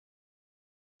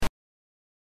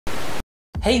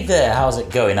Hey there, how's it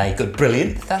going? Are you good?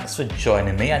 Brilliant. Thanks for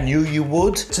joining me. I knew you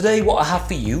would. Today what I have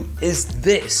for you is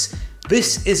this.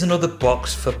 This is another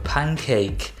box for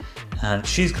Pancake. And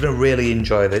she's gonna really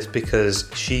enjoy this because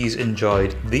she's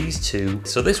enjoyed these two.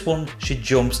 So this one she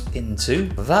jumps into,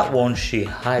 that one she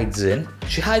hides in.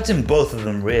 She hides in both of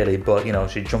them really, but you know,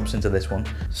 she jumps into this one.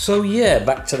 So yeah,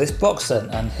 back to this box then.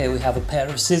 And here we have a pair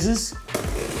of scissors.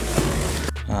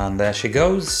 And there she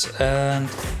goes. And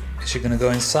is she gonna go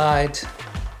inside?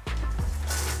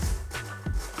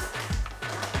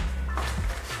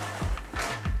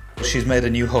 She's made a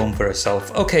new home for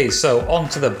herself. Okay, so on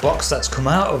to the box that's come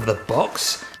out of the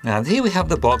box. And here we have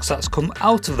the box that's come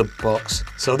out of the box.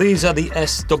 So these are the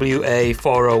SWA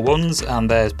 401s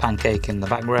and there's Pancake in the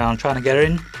background trying to get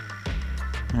in.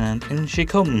 And in she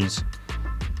comes.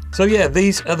 So yeah,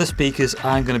 these are the speakers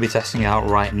I'm going to be testing out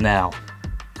right now.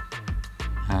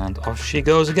 And off she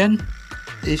goes again.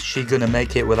 Is she going to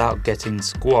make it without getting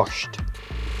squashed?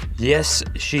 Yes,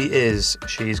 she is.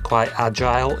 She's quite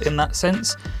agile in that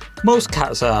sense. Most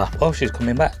cats are. Oh, she's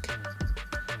coming back.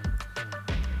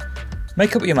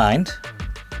 Make up your mind.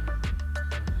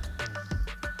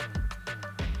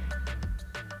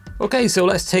 Okay, so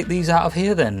let's take these out of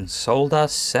here then. Sold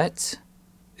as set.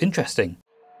 Interesting.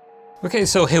 Okay,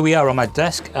 so here we are on my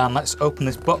desk and let's open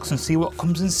this box and see what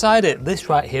comes inside it. This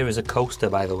right here is a coaster,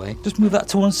 by the way. Just move that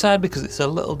to one side because it's a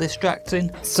little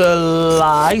distracting.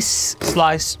 Slice,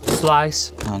 slice,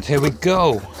 slice. And here we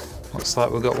go. Looks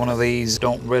like we've got one of these.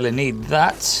 Don't really need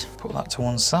that. Put that to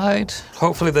one side.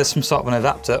 Hopefully there's some sort of an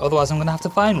adapter, otherwise I'm gonna have to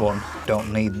find one.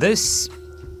 Don't need this.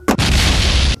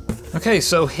 Okay,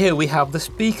 so here we have the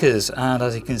speakers and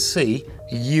as you can see,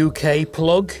 UK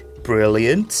plug.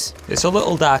 Brilliant. It's a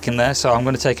little dark in there, so I'm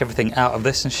going to take everything out of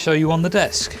this and show you on the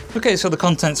desk. Okay, so the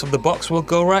contents of the box will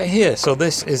go right here. So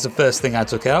this is the first thing I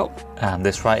took out. And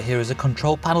this right here is a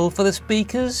control panel for the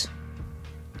speakers.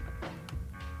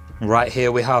 Right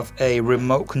here we have a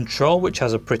remote control, which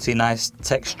has a pretty nice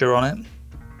texture on it.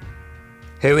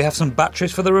 Here we have some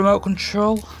batteries for the remote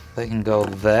control. They can go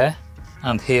there.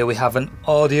 And here we have an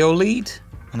audio lead.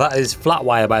 And that is flat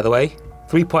wire, by the way.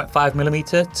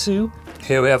 3.5mm too.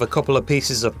 Here we have a couple of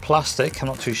pieces of plastic. I'm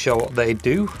not too sure what they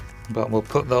do, but we'll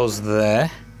put those there.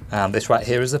 And this right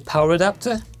here is the power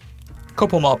adapter. A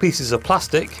couple more pieces of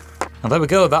plastic. And there we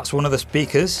go, that's one of the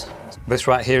speakers. This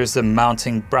right here is the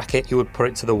mounting bracket you would put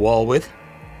it to the wall with.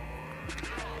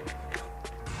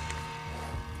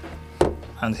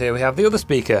 And here we have the other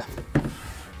speaker.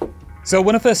 So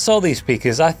when I first saw these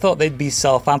speakers, I thought they'd be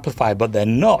self-amplified, but they're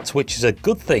not, which is a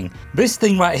good thing. This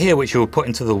thing right here, which you would put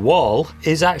into the wall,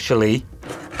 is actually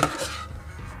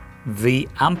the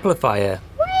amplifier.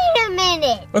 Wait a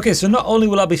minute! Okay, so not only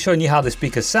will I be showing you how the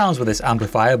speaker sounds with this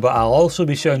amplifier, but I'll also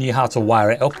be showing you how to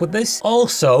wire it up with this.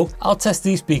 Also, I'll test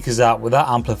these speakers out with that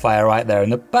amplifier right there in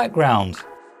the background.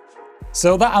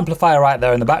 So that amplifier right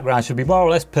there in the background should be more or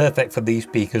less perfect for these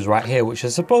speakers right here, which are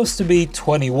supposed to be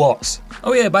 20 watts.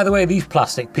 Oh yeah, by the way, these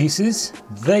plastic pieces,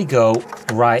 they go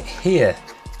right here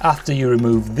after you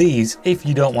remove these if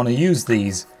you don't want to use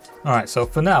these. All right, so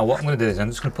for now, what I'm going to do is I'm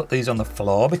just going to put these on the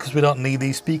floor because we don't need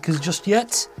these speakers just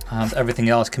yet. And everything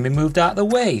else can be moved out of the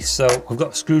way. So we've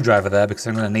got a screwdriver there because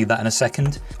I'm going to need that in a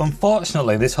second.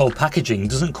 Unfortunately, this whole packaging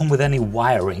doesn't come with any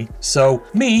wiring. So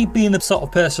me, being the sort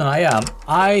of person I am,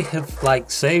 I have like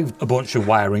saved a bunch of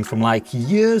wiring from like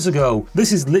years ago.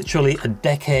 This is literally a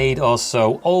decade or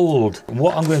so old.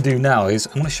 What I'm going to do now is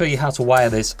I'm going to show you how to wire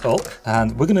this up.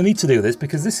 And we're going to need to do this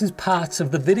because this is part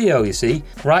of the video, you see.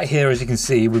 Right here, as you can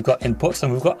see, we've got inputs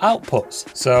and we've got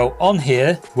outputs. So on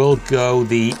here will go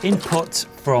the input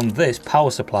from this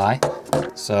power supply.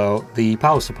 So the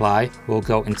power supply will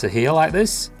go into here like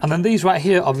this. And then these right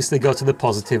here obviously go to the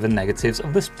positive and negatives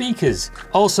of the speakers.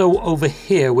 Also over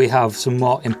here we have some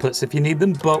more inputs if you need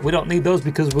them, but we don't need those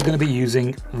because we're going to be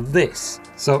using this.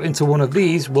 So into one of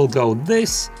these will go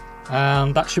this,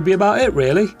 and that should be about it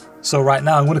really. So right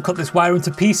now I'm going to cut this wire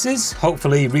into pieces,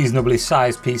 hopefully reasonably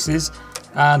sized pieces,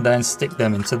 and then stick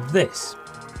them into this.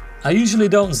 I usually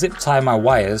don't zip tie my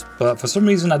wires, but for some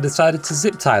reason I decided to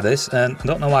zip tie this, and I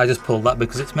don't know why I just pulled that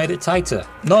because it's made it tighter.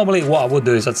 Normally what I would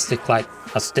do is I'd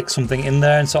stick something in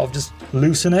there and sort of just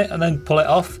loosen it and then pull it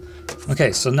off.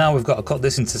 Okay, so now we've got to cut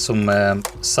this into some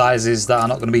sizes that are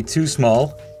not going to be too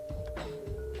small.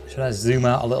 Should I zoom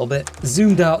out a little bit?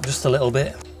 Zoomed out just a little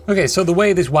bit. Okay, so the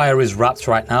way this wire is wrapped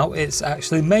right now, it's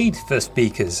actually made for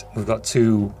speakers. We've got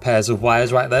two pairs of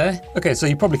wires right there. Okay, so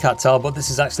you probably can't tell, but this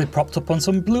is actually propped up on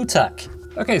some blue tack.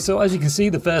 Okay, so as you can see,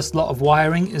 the first lot of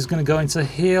wiring is going to go into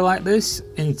here like this,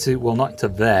 well, not into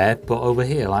there, but over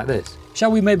here like this.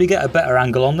 Shall we maybe get a better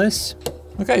angle on this?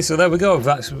 Okay, so there we go.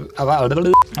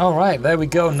 All right, there we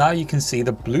go. Now you can see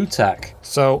the blue tack.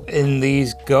 So in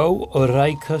these go,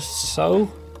 like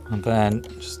so, and then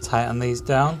just tighten these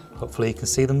down. Hopefully you can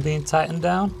see them being tightened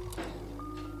down.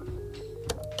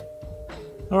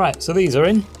 All right, so these are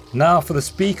in. Now for the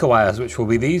speaker wires, which will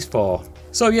be these four.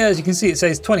 So yeah, as you can see, it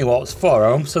says 20 watts, 4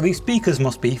 ohm. So these speakers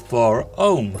must be 4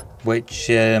 ohm, which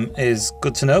is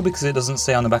good to know because it doesn't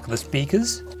say on the back of the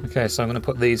speakers. Okay, so I'm going to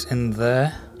put these in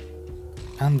there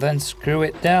and then screw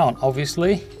it down,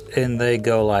 obviously. In they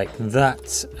go like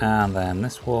that, and then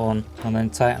this one, and then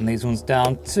tighten these ones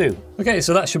down too. Okay,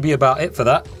 so that should be about it for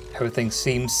that. Everything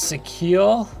seems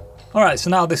secure. All right, so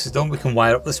now this is done, we can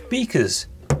wire up the speakers.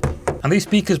 And these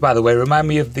speakers, by the way, remind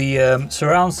me of the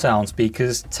surround sound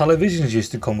speakers televisions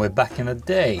used to come with back in the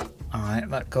day. All right,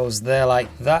 that goes there like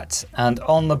that. And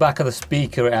on the back of the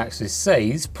speaker, it actually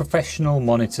says Professional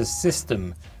Monitor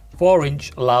System,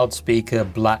 4-inch loudspeaker,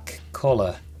 black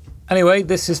color. Anyway,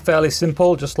 this is fairly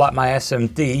simple, just like my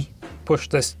SMD. Push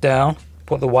this down,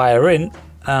 put the wire in,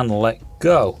 and let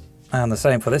go. And the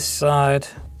same for this side.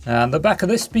 And the back of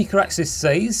this speaker actually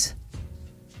says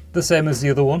the same as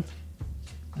the other one.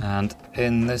 And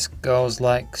in this goes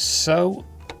like so,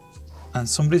 and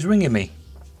somebody's ringing me.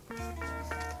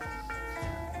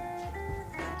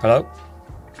 Hello?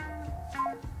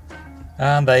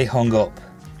 And they hung up.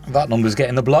 That number's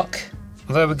getting the block.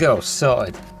 There we go,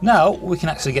 sorted. Now we can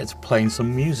actually get to playing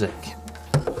some music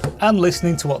and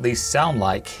listening to what these sound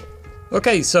like.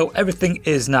 Okay, so everything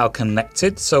is now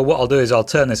connected. So what I'll do is I'll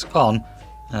turn this on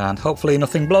and hopefully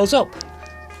nothing blows up.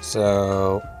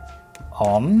 So,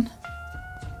 on.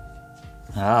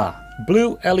 Ah,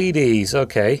 blue LEDs,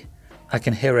 okay. I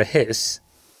can hear a hiss.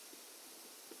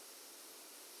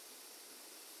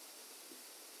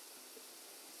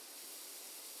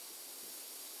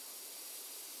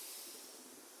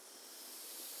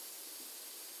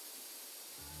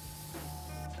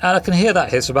 And I can hear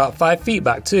that hiss about 5 feet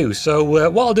back too. So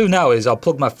what I'll do now is I'll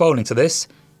plug my phone into this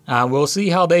and we'll see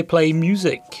how they play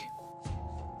music.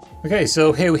 Okay,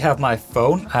 so here we have my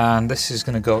phone and this is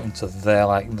going to go into there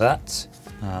like that.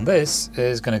 And this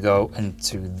is going to go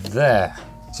into there.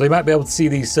 So you might be able to see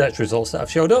these search results that have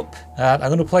showed up. And I'm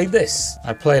going to play this.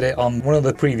 I played it on one of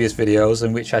the previous videos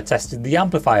in which I tested the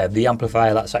amplifier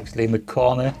that's actually in the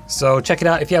corner. So check it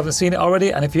out if you haven't seen it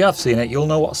already. And if you have seen it, you'll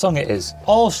know what song it is.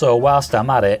 Also, whilst I'm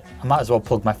at it, I might as well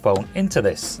plug my phone into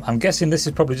this. I'm guessing this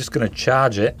is probably just going to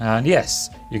charge it. And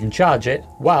yes, you can charge it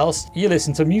whilst you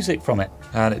listen to music from it.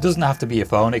 And it doesn't have to be your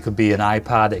phone. It could be an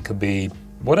iPad. It could be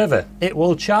whatever. It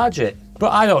will charge it.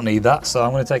 But I don't need that, so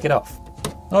I'm going to take it off.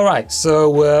 Alright,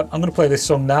 so I'm going to play this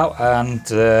song now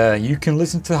and you can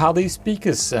listen to how these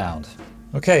speakers sound.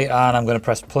 Okay, and I'm going to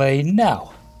press play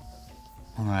now.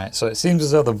 Alright, so it seems as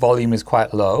though the volume is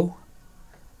quite low.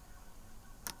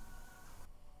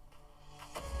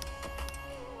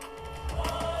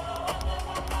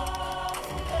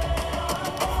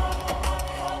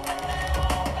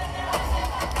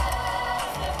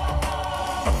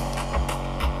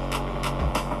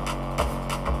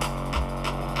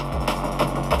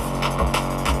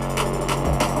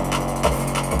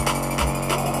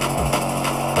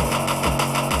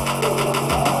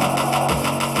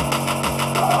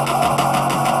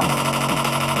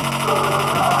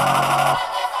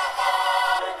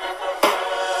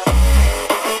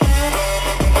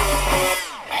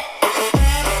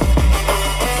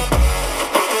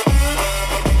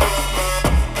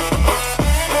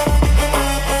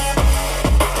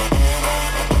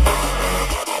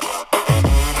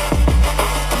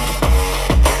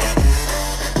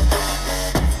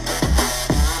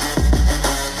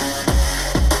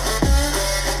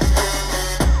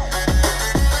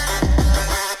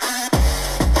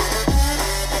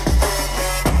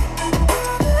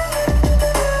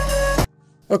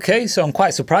 Okay, so I'm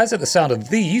quite surprised at the sound of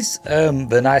these.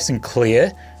 They're nice and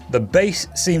clear. The bass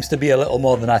seems to be a little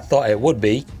more than I thought it would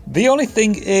be. The only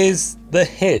thing is the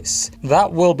hiss.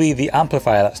 That will be the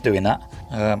amplifier that's doing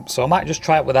that. So I might just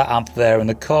try it with that amp there in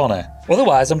the corner.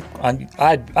 Otherwise,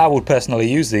 I would personally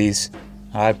use these.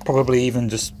 I'd probably even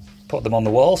just put them on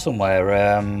the wall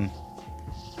somewhere.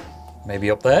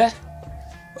 Maybe up there?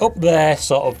 Up there,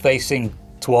 sort of facing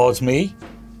towards me.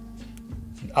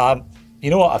 You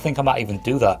know what, I think I might even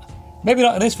do that. Maybe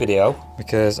not in this video,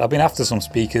 because I've been after some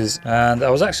speakers, and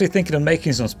I was actually thinking of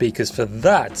making some speakers for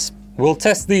that. We'll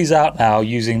test these out now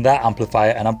using that amplifier,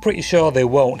 and I'm pretty sure they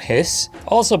won't hiss.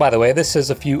 Also, by the way, this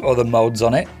has a few other modes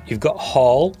on it. You've got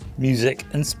Hall, Music,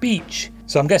 and Speech.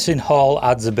 So I'm guessing Hall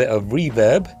adds a bit of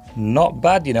reverb. Not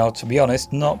bad, you know, to be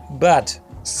honest, not bad.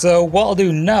 So what I'll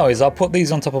do now is I'll put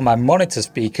these on top of my monitor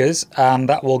speakers, and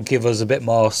that will give us a bit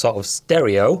more sort of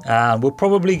stereo, and we'll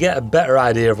probably get a better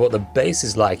idea of what the bass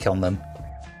is like on them.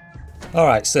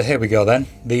 Alright, so here we go then.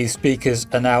 These speakers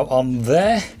are now on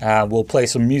there. We'll play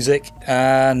some music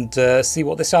and see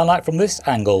what they sound like from this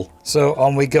angle. So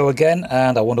on we go again,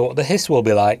 and I wonder what the hiss will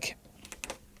be like.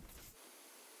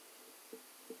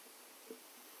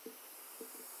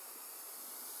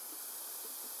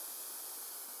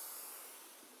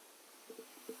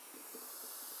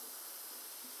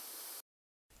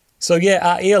 So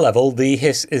yeah, at ear level, the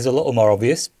hiss is a little more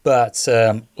obvious, but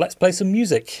let's play some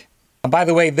music. And by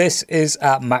the way, this is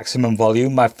at maximum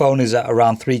volume. My phone is at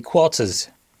around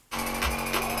 3/4.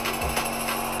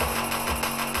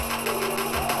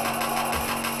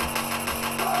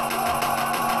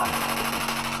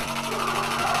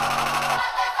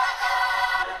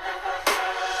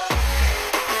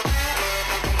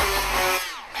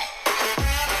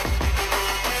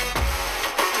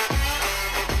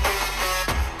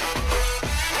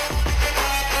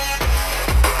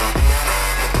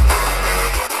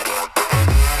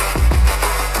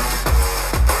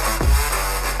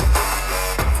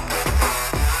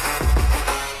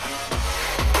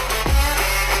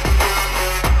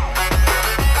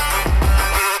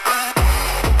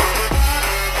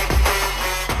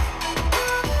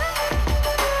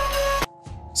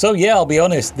 So yeah, I'll be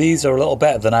honest, these are a little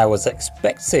better than I was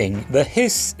expecting. The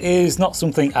hiss is not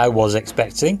something I was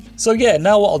expecting. So yeah,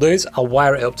 now what I'll do is I'll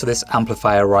wire it up to this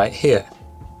amplifier right here.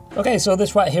 Okay, so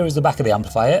this right here is the back of the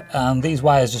amplifier, and these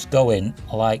wires just go in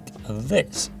like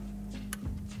this.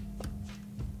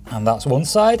 And that's one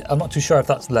side. I'm not too sure if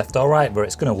that's left or right, but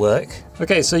it's going to work.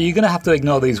 Okay, so you're going to have to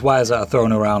ignore these wires that are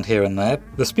thrown around here and there.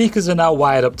 The speakers are now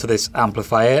wired up to this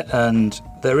amplifier, and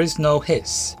there is no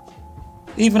hiss.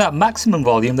 Even at maximum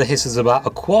volume, the hiss is about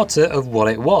 1/4 of what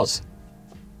it was.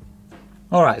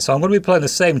 Alright, so I'm going to be playing the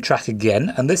same track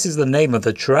again, and this is the name of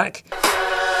the track.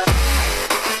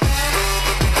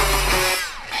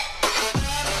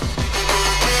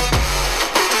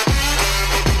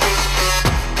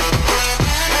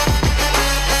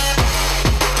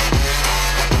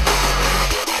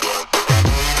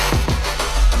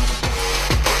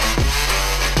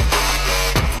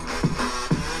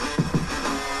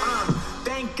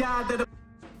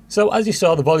 So as you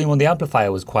saw, the volume on the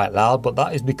amplifier was quite loud, but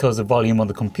that is because the volume on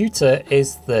the computer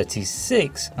is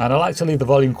 36. And I like to leave the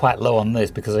volume quite low on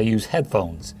this because I use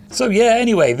headphones. So yeah,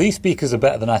 anyway, these speakers are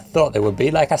better than I thought they would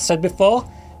be, like I said before.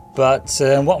 But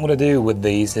what I'm going to do with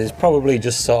these is probably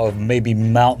just sort of maybe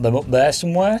mount them up there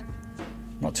somewhere.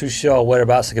 Not too sure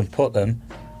whereabouts I can put them.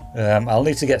 I'll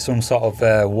need to get some sort of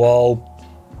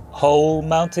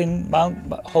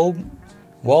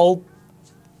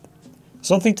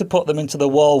something to put them into the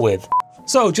wall with.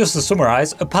 So just to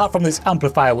summarise, apart from this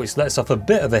amplifier which lets off a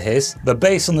bit of a hiss, the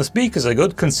bass on the speakers are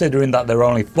good considering that they're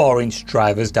only 4-inch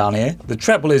drivers down here. The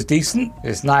treble is decent,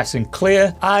 it's nice and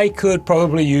clear. I could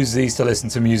probably use these to listen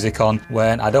to music on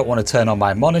when I don't want to turn on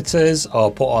my monitors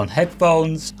or put on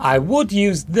headphones. I would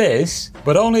use this,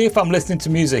 but only if I'm listening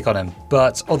to music on them.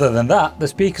 But other than that, the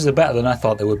speakers are better than I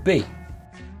thought they would be.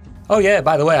 Oh yeah,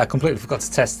 by the way, I completely forgot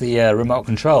to test the remote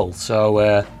control,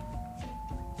 so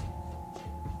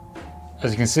as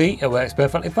you can see, it works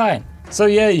perfectly fine. So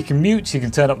yeah, you can mute, you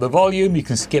can turn up the volume, you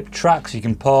can skip tracks, you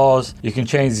can pause, you can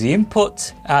change the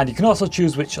input, and you can also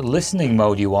choose which listening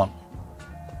mode you want.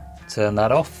 Turn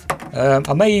that off.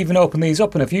 I may even open these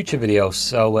up in a future video,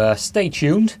 so stay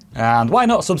tuned. And why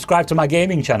not subscribe to my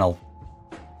gaming channel?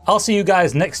 I'll see you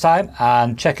guys next time,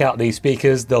 and check out these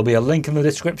speakers. There'll be a link in the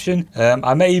description.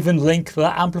 I may even link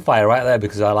that amplifier right there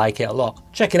because I like it a lot.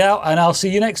 Check it out, and I'll see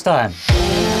you next time.